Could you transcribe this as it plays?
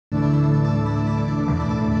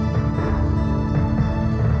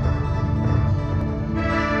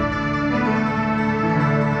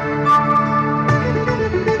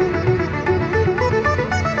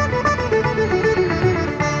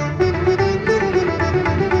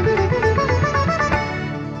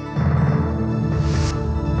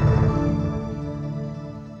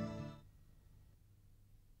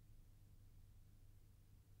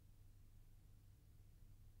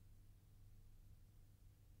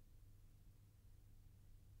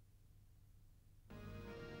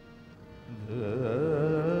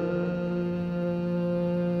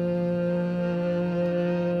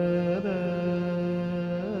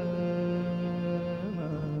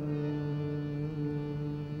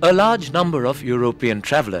A large number of European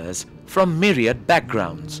travelers from myriad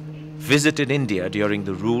backgrounds visited India during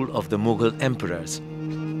the rule of the Mughal emperors.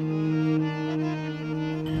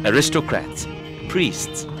 Aristocrats,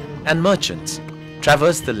 priests and merchants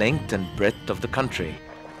traversed the length and breadth of the country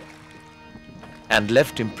and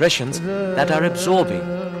left impressions that are absorbing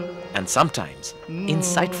and sometimes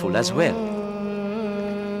insightful as well.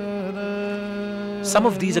 Some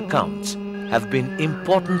of these accounts have been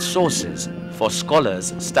important sources for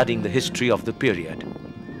scholars studying the history of the period.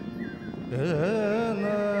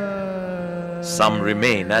 Some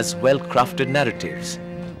remain as well-crafted narratives,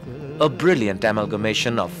 a brilliant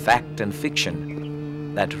amalgamation of fact and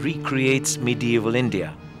fiction that recreates medieval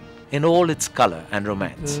India in all its color and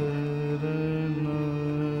romance.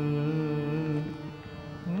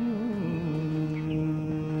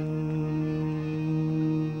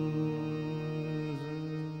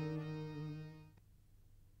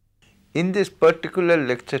 In this particular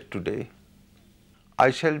lecture today,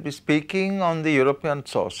 I shall be speaking on the European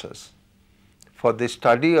sources for the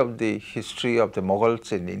study of the history of the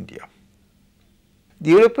Mughals in India.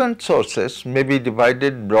 The European sources may be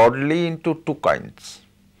divided broadly into two kinds.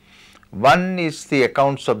 One is the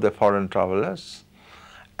accounts of the foreign travelers,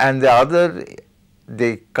 and the other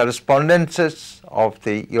the correspondences of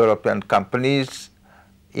the European companies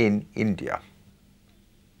in India.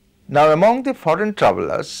 Now, among the foreign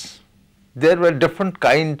travelers, there were different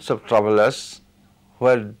kinds of travelers who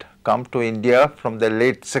had come to India from the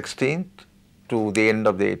late 16th to the end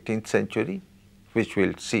of the 18th century, which we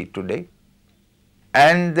will see today.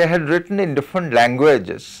 And they had written in different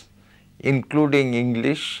languages, including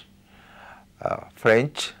English,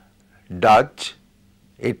 French, Dutch,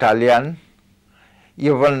 Italian,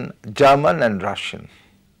 even German and Russian.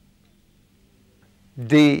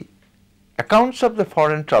 The accounts of the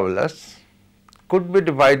foreign travelers could be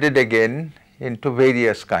divided again into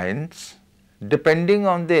various kinds depending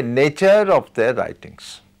on the nature of their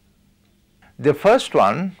writings. The first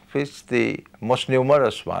one, which is the most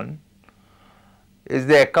numerous one, is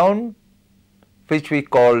the account which we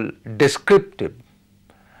call descriptive.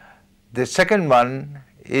 The second one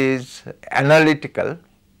is analytical.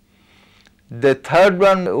 The third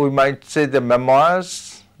one, we might say the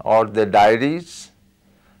memoirs or the diaries,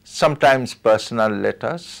 sometimes personal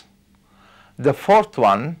letters. The fourth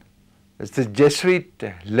one is the Jesuit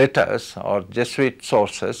letters or Jesuit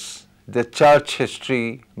sources, the church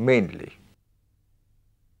history mainly.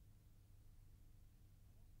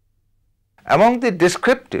 Among the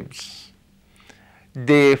descriptives,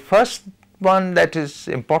 the first one that is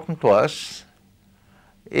important to us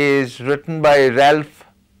is written by Ralph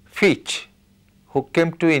Fitch, who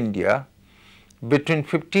came to India between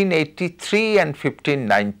 1583 and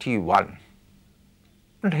 1591.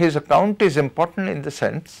 His account is important in the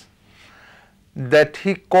sense that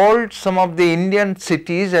he called some of the Indian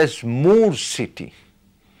cities as Moor city,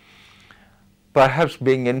 perhaps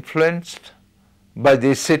being influenced by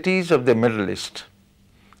the cities of the Middle East,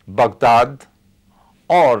 Baghdad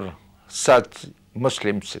or such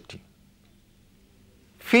Muslim city.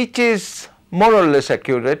 Fitch is more or less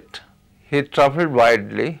accurate. He travelled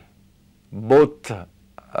widely, both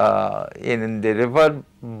in the river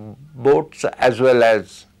boats as well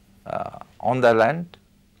as on the land,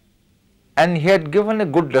 and he had given a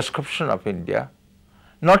good description of India,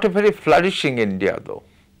 not a very flourishing India though.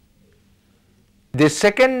 The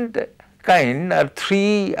second kind are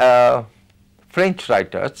three French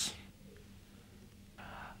writers,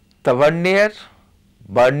 Tavernier,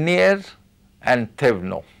 Bernier and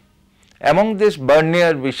Thévenot. Among this,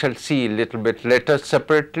 Bernier we shall see a little bit later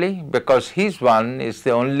separately, because his one is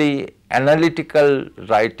the only analytical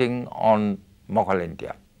writing on Mughal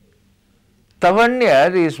India.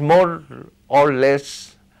 Tavernier is more or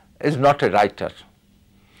less is not a writer.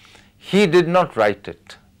 He did not write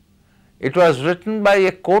it. It was written by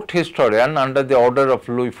a court historian under the order of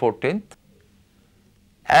Louis XIV,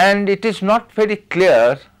 and it is not very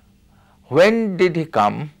clear when did he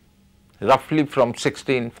come, roughly from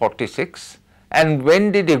 1646, and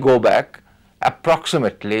when did he go back,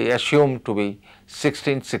 approximately assumed to be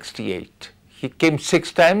 1668. He came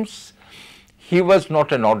 6 times. He was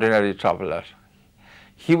not an ordinary traveller.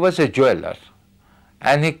 He was a jeweller,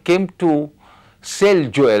 and he came to sell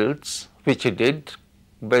jewels, which he did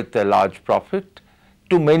with a large profit,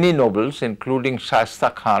 to many nobles, including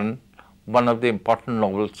Shasta Khan, one of the important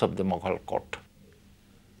nobles of the Mughal court.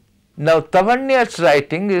 Now, Tavernier's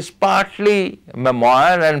writing is partly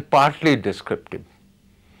memoir and partly descriptive.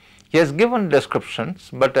 He has given descriptions,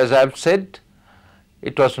 but as I have said,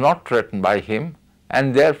 it was not written by him,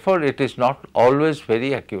 and therefore it is not always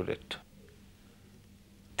very accurate.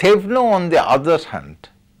 Thévenot, on the other hand,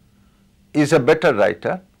 is a better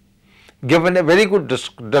writer, given a very good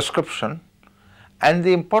description, and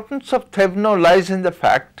the importance of Thevno lies in the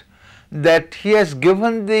fact that he has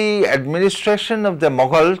given the administration of the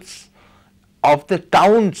Mughals of the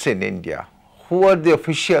towns in India. Who are the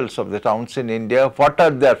officials of the towns in India, what are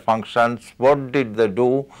their functions, what did they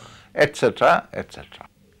do, etc., etc.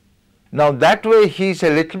 Now that way he is a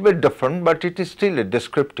little bit different, but it is still a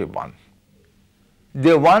descriptive one.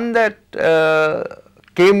 The one that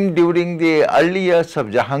came during the early years of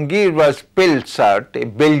Jahangir was Pilsart, a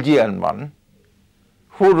Belgian one,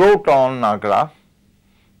 who wrote on Agra.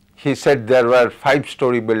 He said there were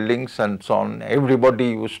 5-story buildings and so on. Everybody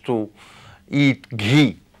used to eat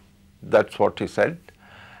ghee, that's what he said.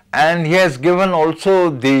 And he has given also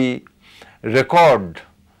the record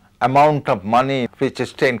amount of money, which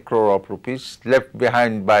is 10 crore of rupees left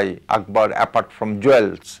behind by Akbar apart from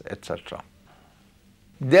jewels, etc.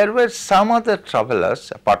 There were some other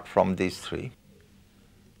travelers apart from these three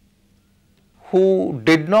who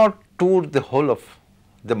did not tour the whole of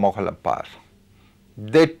the Mughal Empire.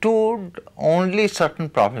 They toured only certain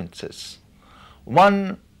provinces.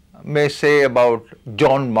 One may say about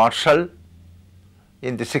John Marshall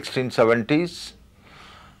in the 1670s,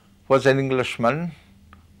 was an Englishman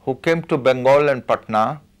who came to Bengal and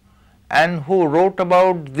Patna and who wrote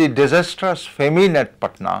about the disastrous famine at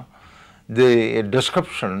Patna, the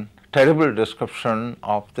description, terrible description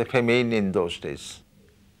of the famine in those days.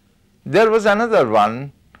 There was another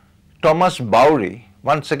one, Thomas Bowry,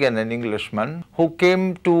 once again an Englishman, who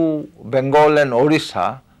came to Bengal and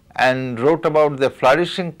Orissa and wrote about the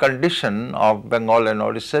flourishing condition of Bengal and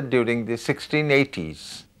Orissa during the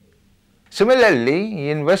 1680s. Similarly,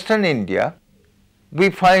 in Western India, we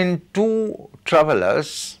find two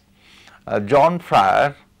travelers, John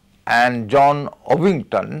Fryer and John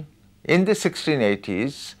Ovington, in the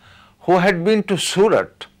 1680s, who had been to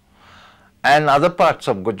Surat and other parts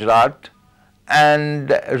of Gujarat and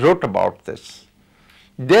wrote about this.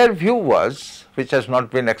 Their view was, which has not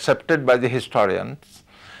been accepted by the historians,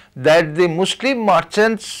 that the Muslim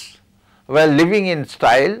merchants were living in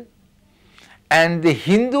style and the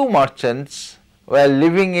Hindu merchants were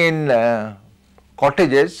living in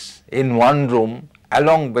cottages in one room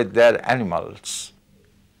along with their animals.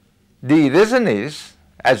 The reason is,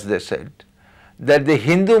 as they said, that the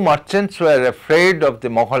Hindu merchants were afraid of the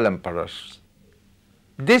Mughal emperors.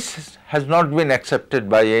 This has not been accepted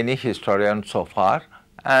by any historian so far,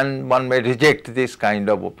 and one may reject this kind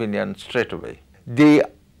of opinion straight away. The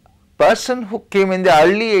person who came in the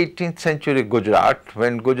early 18th century Gujarat,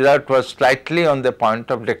 when Gujarat was slightly on the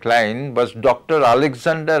point of decline, was Dr.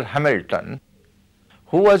 Alexander Hamilton,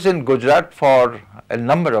 who was in Gujarat for a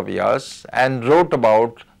number of years and wrote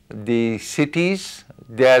about the cities,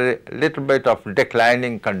 their little bit of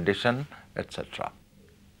declining condition, etc.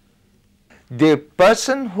 The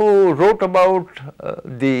person who wrote about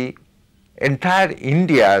the entire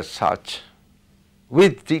India as such,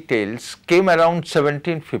 with details, came around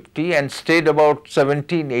 1750 and stayed about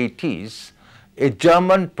 1780s, a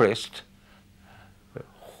German priest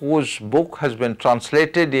whose book has been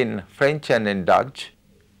translated in French and in Dutch.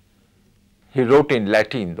 He wrote in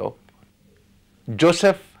Latin though,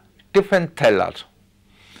 Joseph Tiefenthaler.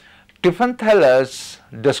 Tiefenthaler's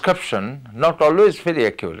description, not always very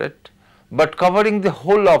accurate, but covering the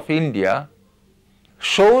whole of India,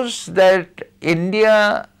 shows that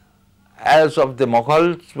India as of the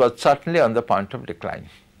Mughals was certainly on the point of decline.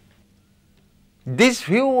 This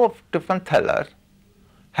view of Tiefenthaler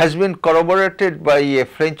has been corroborated by a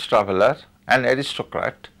French traveller, an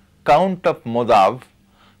aristocrat, Count of Modav,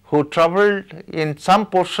 who travelled in some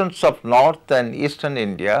portions of north and eastern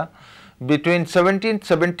India between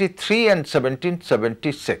 1773 and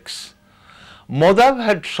 1776. Modav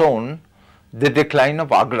had shown the decline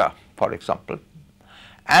of Agra, for example,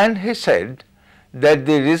 and he said that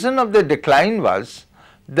the reason of the decline was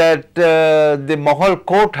that the Mughal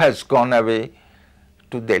court has gone away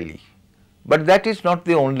to Delhi. But that is not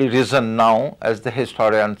the only reason now, as the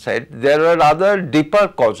historian said. There are other deeper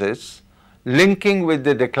causes linking with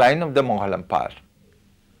the decline of the Mughal Empire.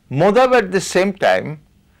 Modav at the same time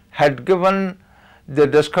had given the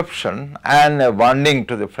description and a warning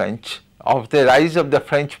to the French of the rise of the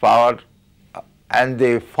French power and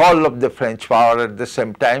the fall of the French power at the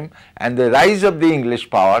same time, and the rise of the English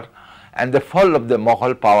power and the fall of the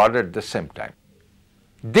Mughal power at the same time.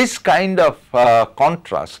 This kind of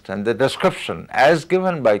contrast and the description as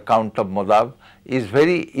given by Count of Modav is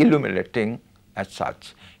very illuminating as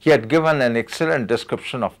such. He had given an excellent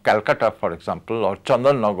description of Calcutta, for example, or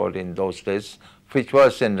Chandanagar in those days, which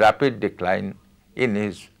was in rapid decline in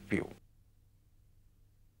his view.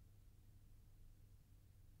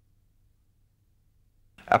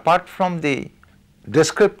 Apart from the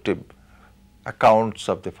descriptive accounts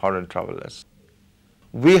of the foreign travelers,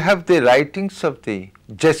 we have the writings of the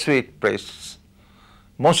Jesuit priests,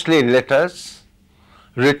 mostly letters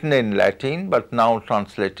written in Latin but now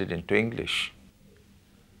translated into English.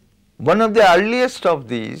 One of the earliest of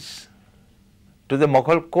these to the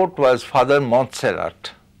Mughal court was Father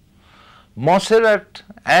Montserrat. Montserrat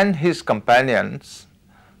and his companions,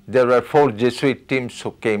 there were 4 Jesuit teams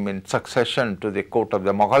who came in succession to the court of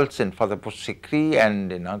the Mughals in Fatehpur Sikri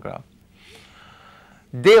and in Agra.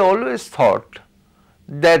 They always thought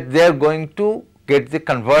that they are going to get the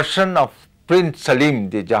conversion of Prince Salim,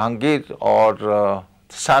 the Jahangir or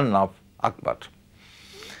son of Akbar.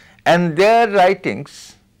 And their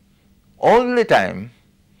writings all the time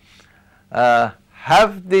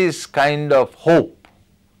have this kind of hope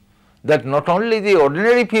that not only the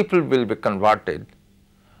ordinary people will be converted,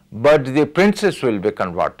 but the princes will be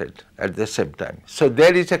converted at the same time. So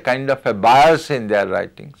there is a kind of a bias in their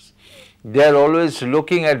writings. They are always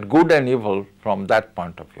looking at good and evil from that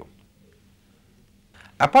point of view.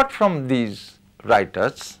 Apart from these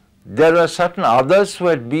writers, there were certain others who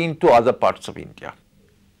had been to other parts of India.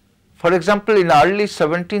 For example, in early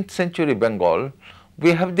 17th century Bengal,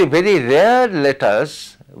 we have the very rare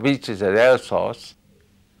letters, which is a rare source,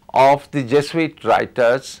 of the Jesuit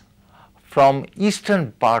writers from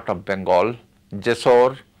eastern part of Bengal,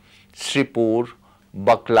 Jessore, Sripur,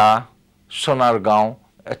 Bakla, Sonargaon,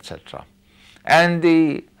 etc. And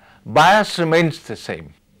the bias remains the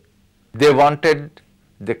same. They wanted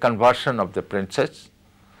the conversion of the princess.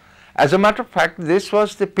 As a matter of fact, this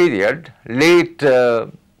was the period, late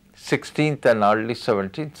 16th and early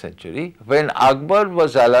 17th century, when Akbar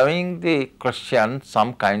was allowing the Christians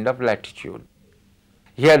some kind of latitude.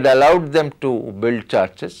 He had allowed them to build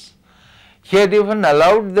churches. He had even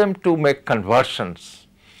allowed them to make conversions.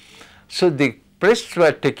 So the priests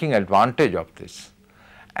were taking advantage of this.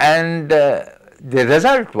 And the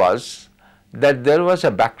result was that there was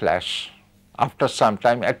a backlash after some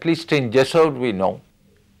time, at least in Jessore we know.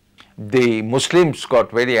 The Muslims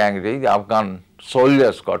got very angry, the Afghan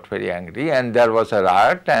soldiers got very angry, and there was a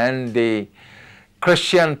riot, and the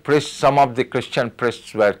Christian priests, some of the Christian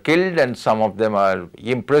priests were killed and some of them are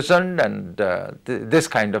imprisoned, and this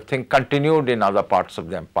kind of thing continued in other parts of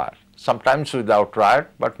the empire, sometimes without riot,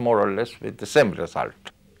 but more or less with the same result.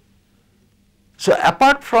 So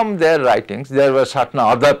apart from their writings, there were certain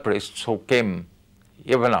other priests who came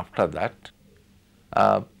even after that.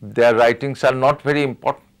 Their writings are not very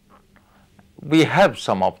important. We have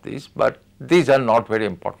some of these, but these are not very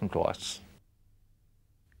important to us.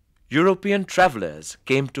 European travelers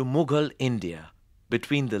came to Mughal India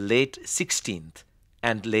between the late 16th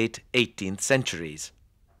and late 18th centuries.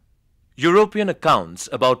 European accounts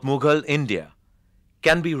about Mughal India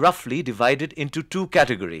can be roughly divided into 2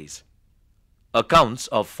 categories: accounts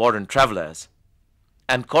of foreign travelers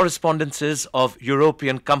and correspondences of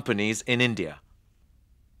European companies in India.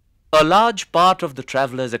 A large part of the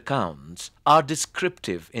travelers' accounts are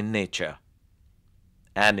descriptive in nature.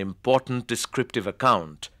 An important descriptive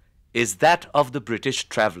account is that of the British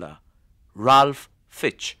traveller, Ralph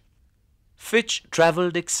Fitch. Fitch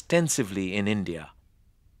travelled extensively in India,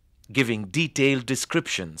 giving detailed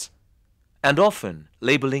descriptions and often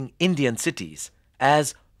labelling Indian cities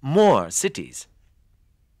as Moor cities.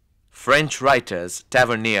 French writers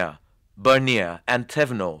Tavernier, Bernier and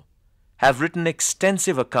Thévenot have written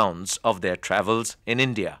extensive accounts of their travels in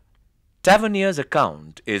India. Tavernier's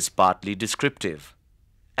account is partly descriptive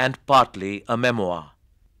and partly a memoir.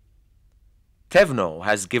 Thévenot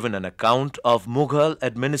has given an account of Mughal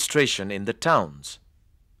administration in the towns.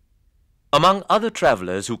 Among other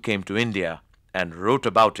travellers who came to India and wrote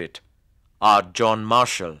about it are John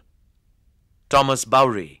Marshall, Thomas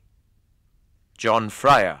Bowry, John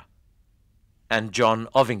Fryer, and John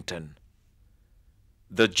Ovington.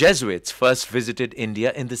 The Jesuits first visited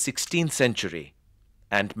India in the 16th century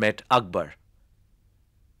and met Akbar.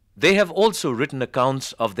 They have also written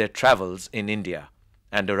accounts of their travels in India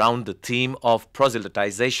and around the theme of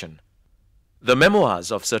proselytization. The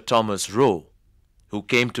memoirs of Sir Thomas Roe, who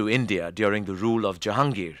came to India during the rule of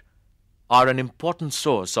Jahangir, are an important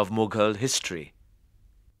source of Mughal history.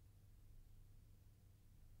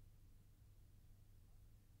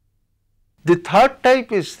 The third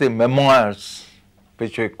type is the memoirs,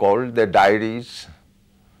 which we call the diaries,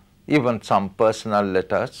 even some personal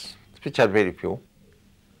letters, which are very few.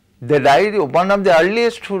 The diary, one of the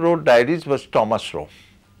earliest who wrote diaries was Thomas Roe.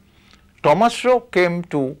 Thomas Roe came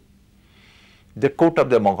to the court of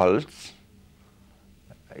the Mughals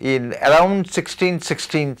in around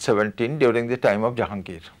 1616-17 during the time of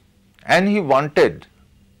Jahangir, and he wanted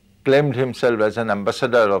claimed himself as an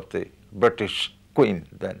ambassador of the British Queen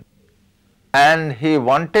then. And he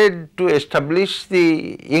wanted to establish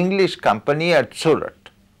the English company at Surat,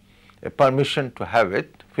 a permission to have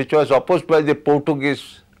it, which was opposed by the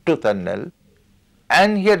Portuguese tooth and nail.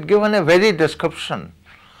 And he had given a very description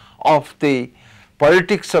of the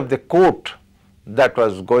politics of the court that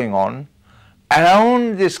was going on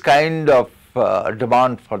around this kind of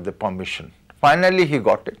demand for the permission. Finally, he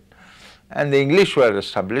got it, and the English were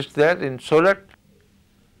established there in Surat.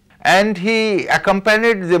 And he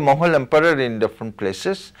accompanied the Mughal emperor in different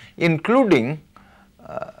places, including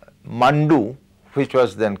Mandu, which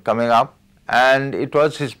was then coming up, and it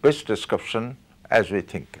was his best description as we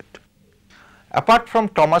think it. Apart from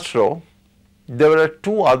Thomas Roe, there were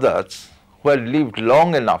two others who had lived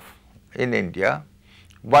long enough in India.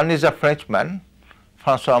 One is a Frenchman,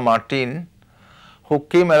 Francois Martin, who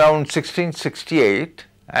came around 1668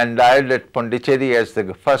 and died at Pondicherry as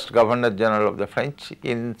the first Governor General of the French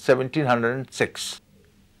in 1706.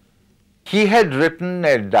 He had written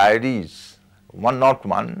diaries,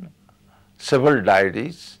 several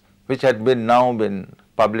diaries, which had now been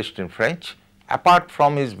published in French. Apart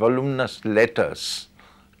from his voluminous letters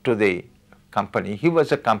to the company, he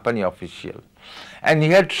was a company official, and he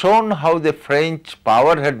had shown how the French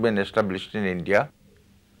power had been established in India,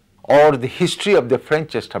 or the history of the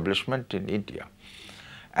French establishment in India.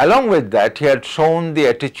 Along with that, he had shown the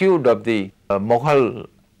attitude of the Mughal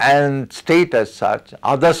and state as such,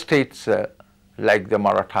 other states like the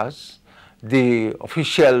Marathas, the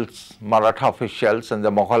officials, Maratha officials and the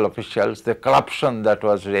Mughal officials, the corruption that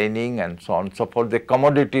was reigning and so on and so forth, the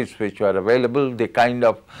commodities which were available, the kind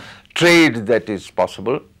of trade that is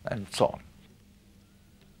possible and so on.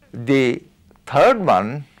 The third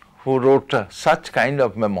one who wrote such kind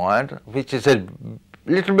of memoir, which is a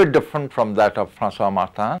little bit different from that of Francois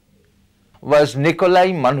Martin, was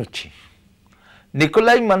Nicolai Manucci.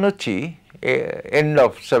 Nicolai Manucci, end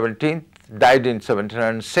of 17th, died in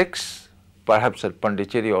 1706, perhaps at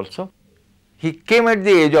Pondicherry also. He came at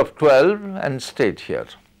the age of 12 and stayed here.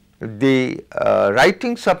 The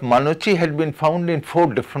writings of Manucci had been found in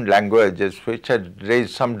 4 different languages, which had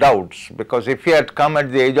raised some doubts, because if he had come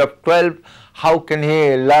at the age of 12, how can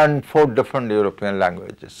he learn 4 different European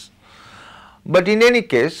languages? But in any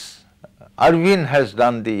case, Irvine has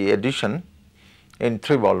done the edition in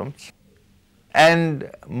 3 volumes,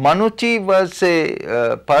 and Manucci was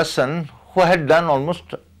a person who had done almost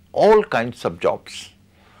all kinds of jobs,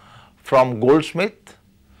 from goldsmith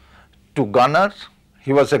to gunner.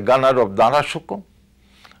 He was a gunner of Darashuko,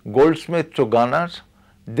 goldsmith to gunner,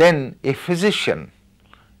 then a physician.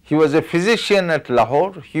 He was a physician at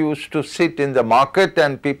Lahore. He used to sit in the market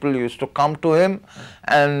and people used to come to him,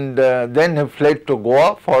 and then he fled to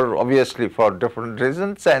Goa obviously for different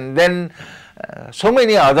reasons, and then so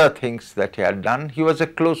many other things that he had done. He was a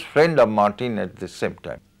close friend of Martin at the same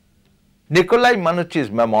time. Nicolai Manucci's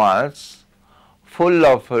memoirs, full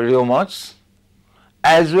of rumors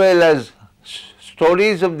as well as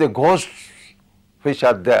stories of the ghosts which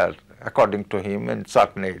are there according to him in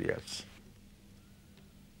certain areas.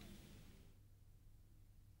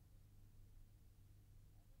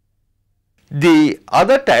 The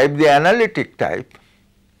other type, the analytic type,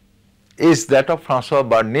 is that of François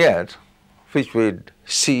Bernier, which we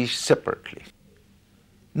see separately.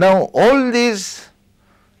 Now, all these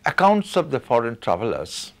accounts of the foreign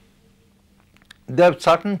travelers, they have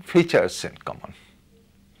certain features in common.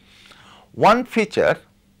 One feature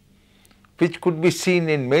which could be seen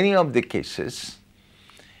in many of the cases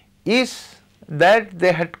is that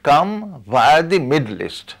they had come via the Middle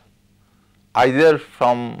East, either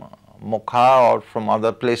from Mughal or from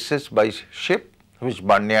other places by ship, which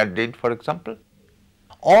Bernier did for example,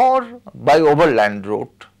 or by overland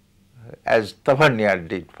route, as Tavernier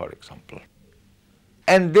did for example.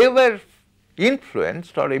 And they were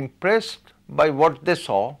influenced or impressed by what they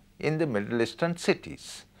saw in the Middle Eastern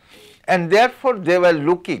cities. And therefore, they were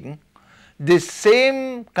looking the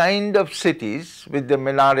same kind of cities with the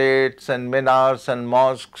minarets and minars and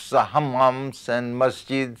mosques, hammams and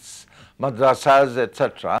masjids, madrasas,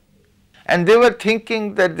 etc. And they were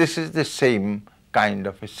thinking that this is the same kind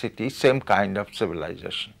of a city, same kind of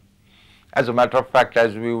civilization. As a matter of fact,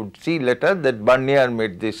 as we would see later, that Bernier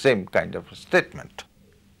made the same kind of a statement.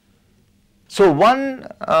 So, one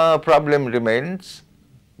problem remains,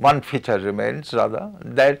 one feature remains rather,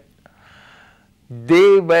 that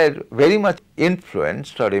they were very much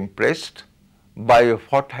influenced or impressed by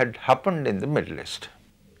what had happened in the Middle East.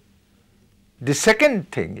 The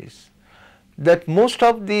second thing is that most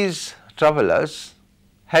of these travelers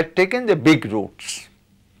had taken the big routes,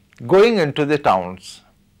 going into the towns,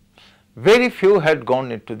 very few had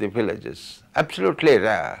gone into the villages, absolutely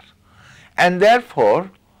rare. And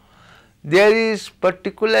therefore, there is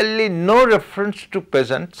particularly no reference to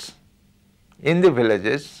peasants in the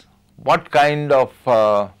villages, what kind of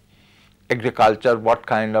agriculture, what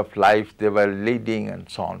kind of life they were leading and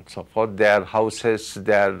so on and so forth, their houses,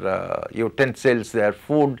 their utensils, their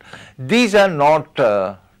food, these are not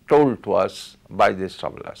told to us by these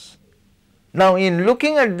travelers. Now, in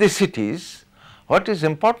looking at the cities, what is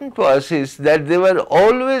important to us is that they were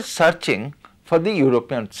always searching for the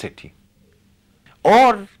European city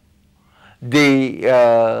or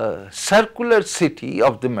the circular city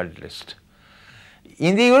of the Middle East.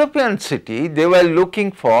 In the European city, they were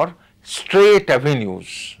looking for straight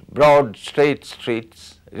avenues, broad straight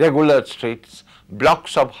streets, regular streets,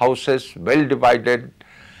 blocks of houses well divided,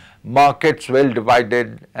 markets well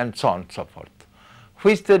divided, and so on and so forth,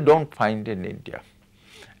 which they don't find in India.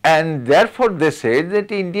 And therefore, they say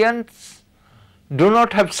that Indians do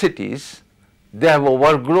not have cities, they have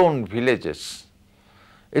overgrown villages.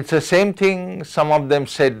 It's the same thing some of them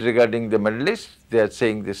said regarding the Middle East, they are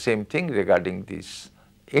saying the same thing regarding these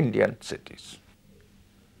Indian cities.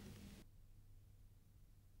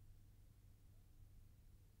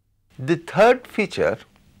 The third feature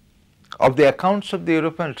of the accounts of the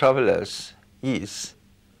European travelers is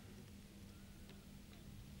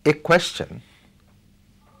a question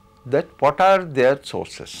that what are their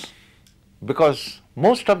sources, because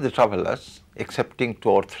most of the travelers, excepting 2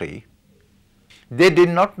 or 3, they did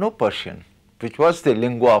not know Persian, which was the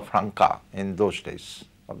lingua franca in those days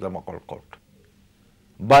of the Mughal court.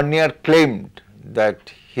 Bernier claimed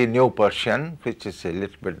that he knew Persian, which is a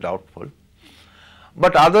little bit doubtful,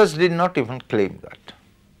 but others did not even claim that.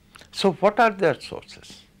 So, what are their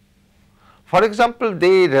sources? For example,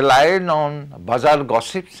 they relied on bazaar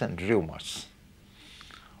gossips and rumors.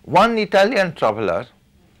 One Italian traveler,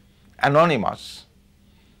 anonymous,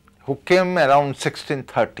 who came around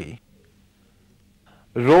 1630,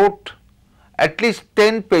 wrote at least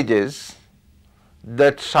 10 pages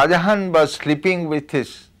that Shah Jahan was sleeping with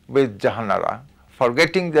Jahanara,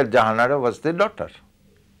 forgetting that Jahanara was the daughter,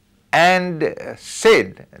 and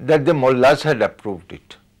said that the mullahs had approved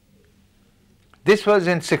it. This was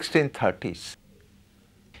in 1630s.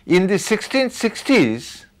 In the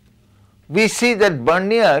 1660s, we see that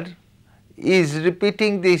Bernier is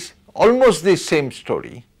repeating this almost the same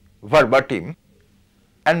story verbatim.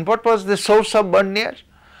 And what was the source of Bernier?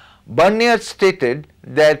 Bernier stated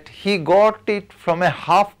that he got it from a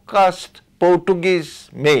half-caste Portuguese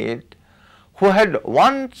maid who had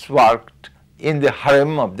once worked in the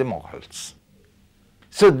harem of the Mughals.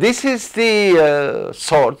 So, this is the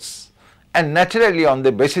source, and naturally on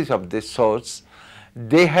the basis of this source,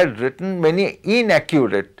 they had written many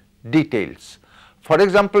inaccurate details. For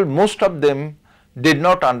example, most of them did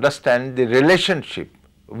not understand the relationship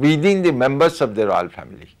within the members of the royal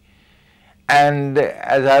family. And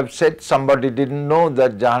as I have said, somebody didn't know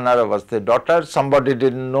that Jahanara was the daughter, somebody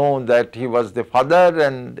didn't know that he was the father,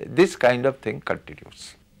 and this kind of thing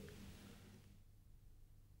continues.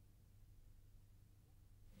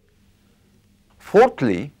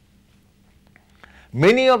 Fourthly,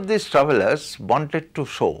 many of these travelers wanted to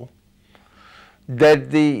show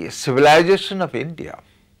that the civilization of India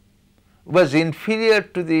was inferior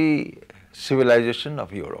to the civilization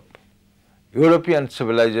of Europe. European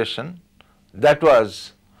civilization that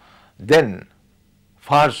was then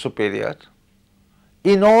far superior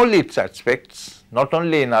in all its aspects, not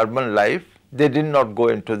only in urban life, they did not go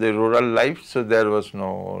into the rural life, so there was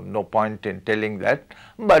no point in telling that,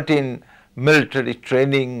 but in military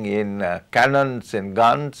training, in cannons, in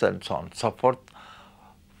guns and so on and so forth,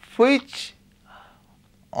 which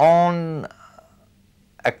on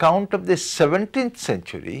account of the 17th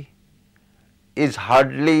century is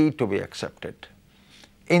hardly to be accepted.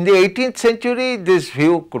 In the 18th century, this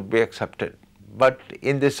view could be accepted, but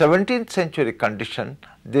in the 17th century condition,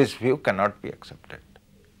 this view cannot be accepted.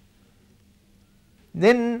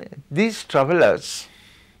 Then these travelers,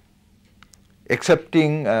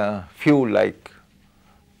 excepting a few like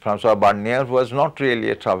Francois Bernier, who was not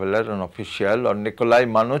really a traveler, an official, or Nikolai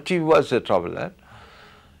Manouchi was a traveler,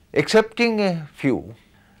 excepting a few,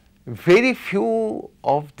 very few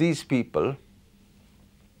of these people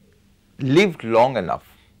lived long enough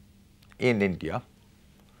in India,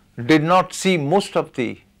 did not see most of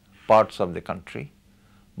the parts of the country,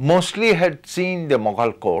 mostly had seen the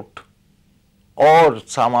Mughal court or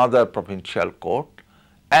some other provincial court,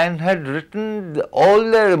 and had written all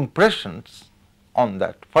their impressions on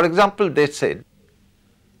that. For example, they said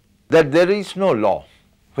that there is no law,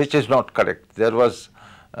 which is not correct. There was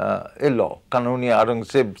a law, Kanuni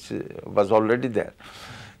Aurangzeb was already there.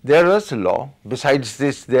 There was a law. Besides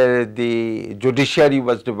this, the judiciary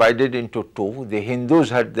was divided into two. The Hindus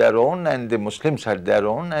had their own and the Muslims had their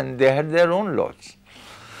own, and they had their own laws.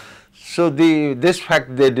 So this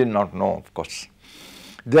fact they did not know, of course.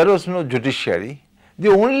 There was no judiciary. The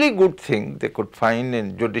only good thing they could find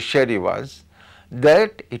in judiciary was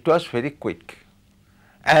that it was very quick.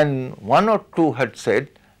 And one or two had said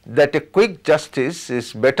that a quick justice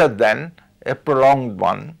is better than a prolonged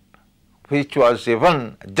one, which was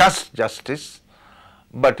even just justice,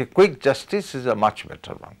 but a quick justice is a much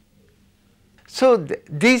better one. So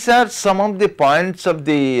these are some of the points of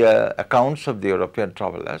the accounts of the European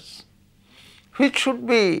travelers, which should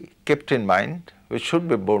be kept in mind, which should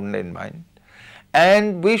be borne in mind,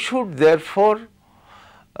 and we should therefore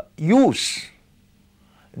use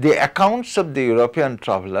the accounts of the European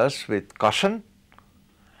travelers with caution,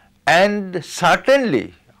 and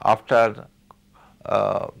certainly after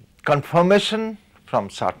confirmation from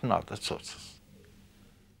certain other sources.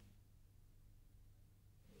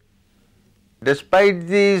 Despite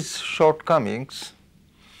these shortcomings,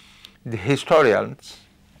 the historians,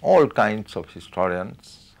 all kinds of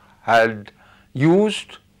historians, had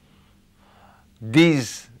used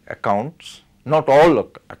these accounts, not all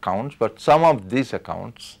accounts, but some of these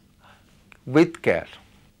accounts with care.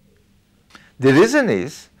 The reason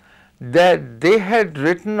is that they had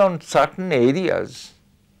written on certain areas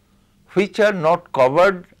which are not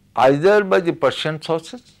covered either by the Persian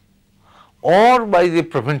sources or by the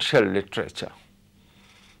provincial literature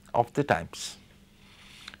of the times.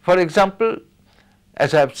 For example,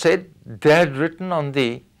 as I have said, they had written on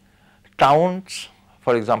the towns.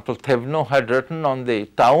 For example, Thevno had written on the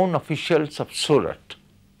town officials of Surat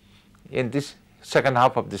in this second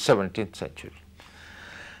half of the 17th century.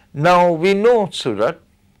 Now we know Surat,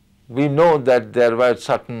 we know that there were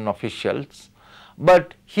certain officials,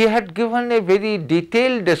 but he had given a very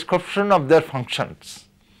detailed description of their functions.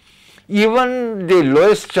 Even the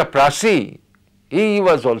lowest chaprasi, he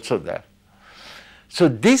was also there. So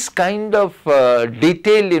this kind of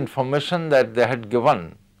detailed information that they had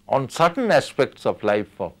given on certain aspects of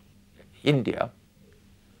life of India,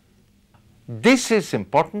 this is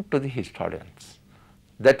important to the historians.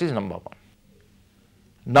 That is number one.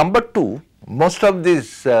 Number two, most of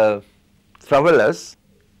these travelers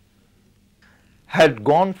had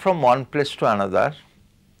gone from one place to another,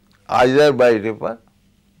 either by river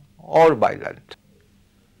or by land.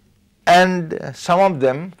 And some of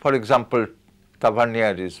them, for example,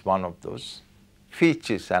 Tavernier is one of those,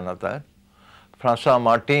 Fitch is another, Francois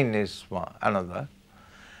Martin is another.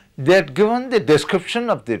 They had given the description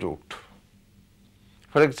of the route.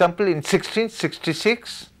 For example, in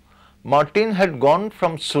 1666, Martin had gone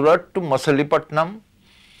from Surat to Masalipatnam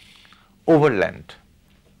overland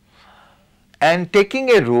and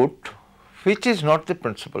taking a route which is not the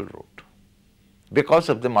principal route because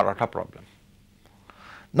of the Maratha problem.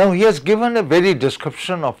 Now he has given a very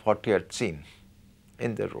description of what he had seen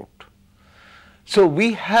in the route. So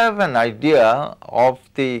we have an idea of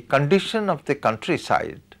the condition of the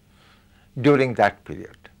countryside during that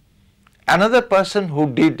period. Another person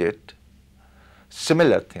who did it,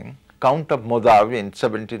 similar thing, Count of Modav in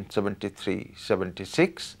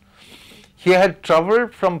 1773-76, he had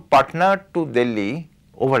travelled from Patna to Delhi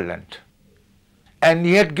overland, and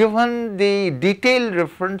he had given the detailed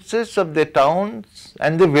references of the towns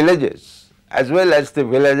and the villages, as well as the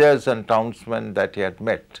villagers and townsmen that he had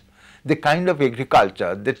met, the kind of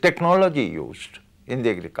agriculture, the technology used in the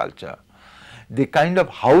agriculture, the kind of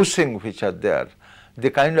housing which are there, the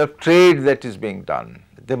kind of trade that is being done,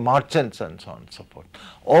 the merchants and so on and so forth.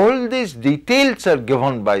 All these details are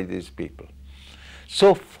given by these people.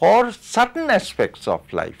 So for certain aspects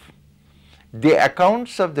of life, the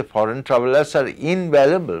accounts of the foreign travelers are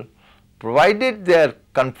invaluable, provided they are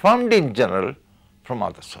confirmed in general from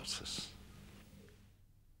other sources.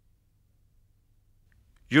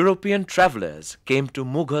 European travelers came to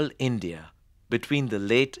Mughal India between the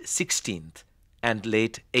late 16th and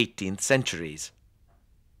late 18th centuries.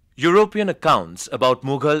 European accounts about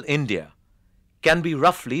Mughal India can be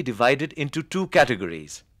roughly divided into two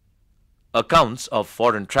categories: accounts of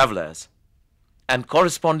foreign travelers and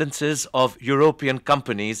correspondences of European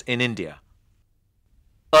companies in India.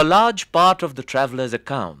 A large part of the travelers'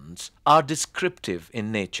 accounts are descriptive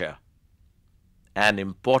in nature. An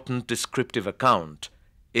important descriptive account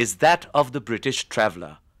is that of the British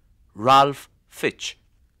traveller, Ralph Fitch.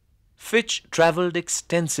 Fitch travelled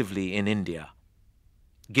extensively in India,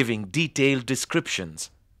 giving detailed descriptions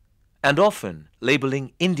and often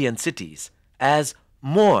labelling Indian cities as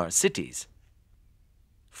Moor cities.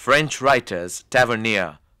 French writers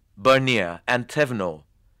Tavernier, Bernier and Thevno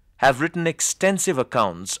have written extensive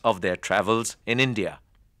accounts of their travels in India.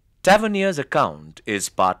 Tavernier's account is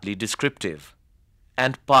partly descriptive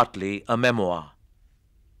and partly a memoir.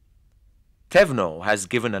 Thevenot has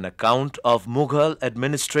given an account of Mughal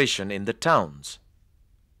administration in the towns.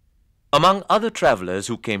 Among other travelers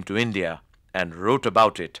who came to India and wrote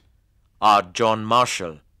about it are John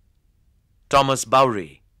Marshall, Thomas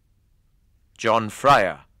Bowry, John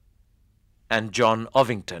Fryer, and John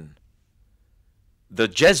Ovington. The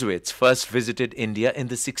Jesuits first visited India in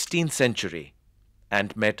the 16th century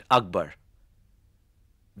and met Akbar.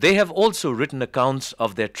 They have also written accounts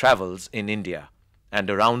of their travels in India and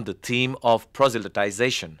around the theme of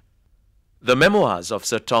proselytization. The memoirs of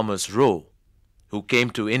Sir Thomas Roe, who came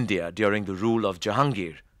to India during the rule of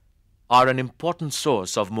Jahangir, are an important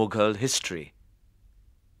source of Mughal history.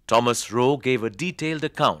 Thomas Roe gave a detailed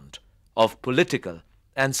account of political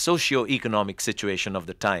and socio-economic situation of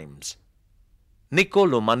the times.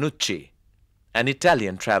 Niccolo Manucci, an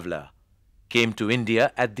Italian traveler, came to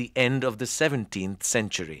India at the end of the 17th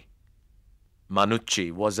century.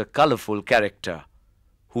 Manucci was a colorful character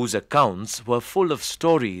whose accounts were full of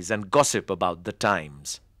stories and gossip about the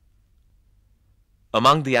times.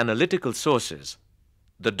 Among the analytical sources,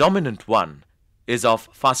 the dominant one is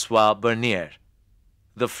of François Bernier,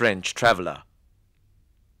 the French traveler.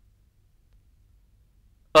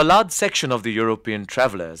 A large section of the European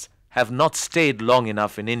travelers have not stayed long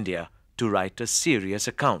enough in India to write a serious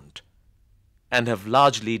account, and have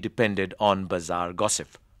largely depended on bazaar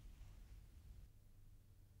gossip.